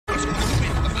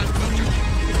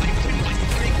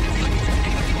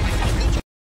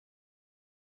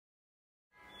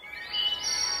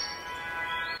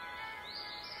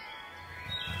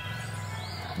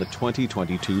the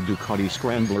 2022 Ducati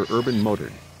Scrambler Urban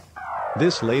Motard.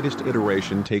 This latest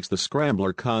iteration takes the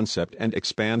Scrambler concept and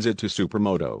expands it to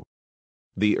supermoto.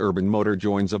 The Urban Motard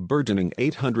joins a burgeoning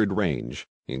 800 range,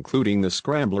 including the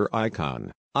Scrambler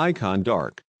Icon, Icon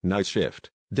Dark, Night Shift,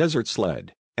 Desert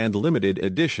Sled, and limited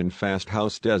edition Fast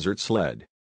House Desert Sled.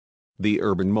 The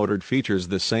Urban Motard features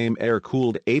the same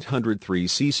air-cooled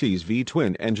 803cc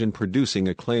V-twin engine producing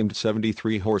a claimed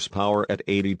 73 horsepower at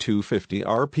 8250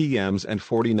 rpms and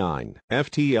 49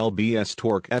 ft-lbs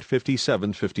torque at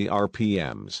 5750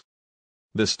 rpms.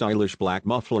 The stylish black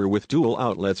muffler with dual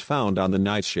outlets found on the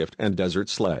Night Shift and Desert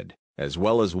Sled, as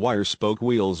well as wire spoke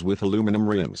wheels with aluminum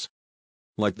rims.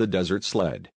 Like the Desert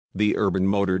Sled, the Urban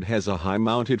Motard has a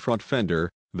high-mounted front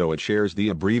fender, though it shares the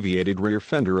abbreviated rear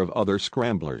fender of other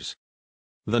Scramblers.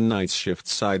 The Night Shift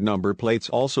side number plates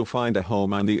also find a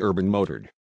home on the Urban Motard.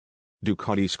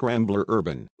 Ducati Scrambler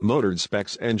Urban Motard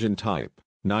specs: engine type,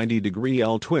 90-degree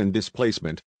L-twin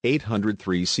displacement,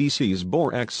 803cc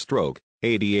bore X-stroke,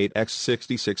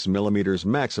 88x66 mm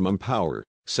maximum power,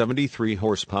 73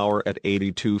 horsepower at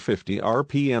 8250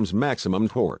 rpms maximum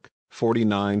torque,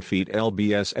 49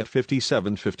 ft-lbs at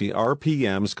 5750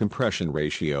 rpms compression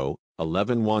ratio,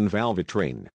 11:1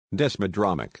 valvetrain,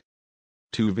 desmodromic.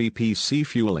 2 VPC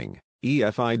fueling,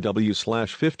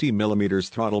 EFIW/50 mm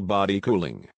throttle body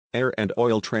cooling, air and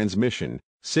oil transmission,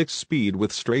 6-speed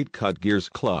with straight-cut gears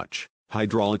clutch,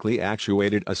 hydraulically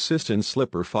actuated assistant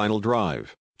slipper final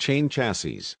drive, chain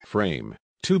chassis frame,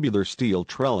 tubular steel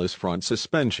trellis front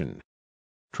suspension.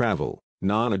 Travel,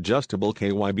 non-adjustable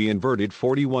KYB inverted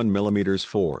 41 mm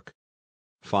fork.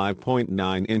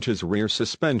 5.9 inches rear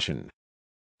suspension.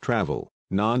 Travel,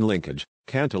 non-linkage,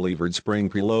 cantilevered spring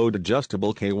preload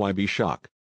adjustable KYB shock.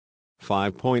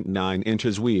 5.9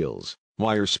 inches wheels,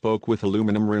 wire spoke with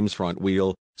aluminum rims front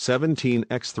wheel, 17x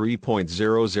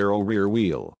 3.00 rear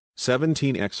wheel,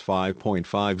 17x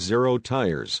 5.50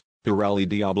 tires, Pirelli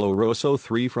Diablo Rosso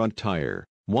 3 front tire,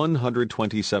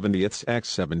 120/70 x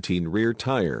 17 rear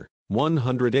tire,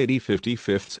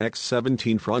 180/55 x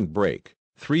 17 front brake,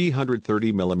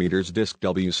 330 mm disc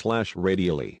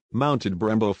W/radially mounted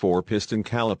Brembo 4-piston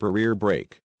caliper rear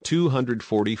brake,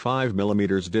 245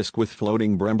 mm disc with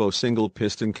floating Brembo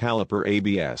single-piston caliper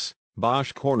ABS,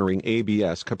 Bosch cornering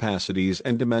ABS. Capacities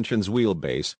and dimensions: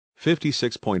 wheelbase,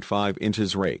 56.5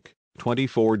 inches rake,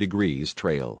 24 degrees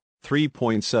trail,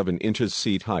 3.7 inches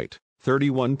seat height,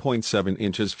 31.7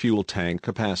 inches fuel tank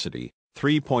capacity,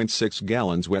 3.6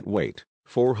 gallons wet weight,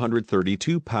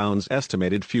 432 pounds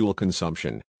estimated fuel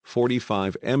consumption,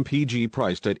 45 mpg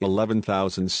priced at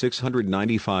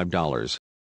 $11,695.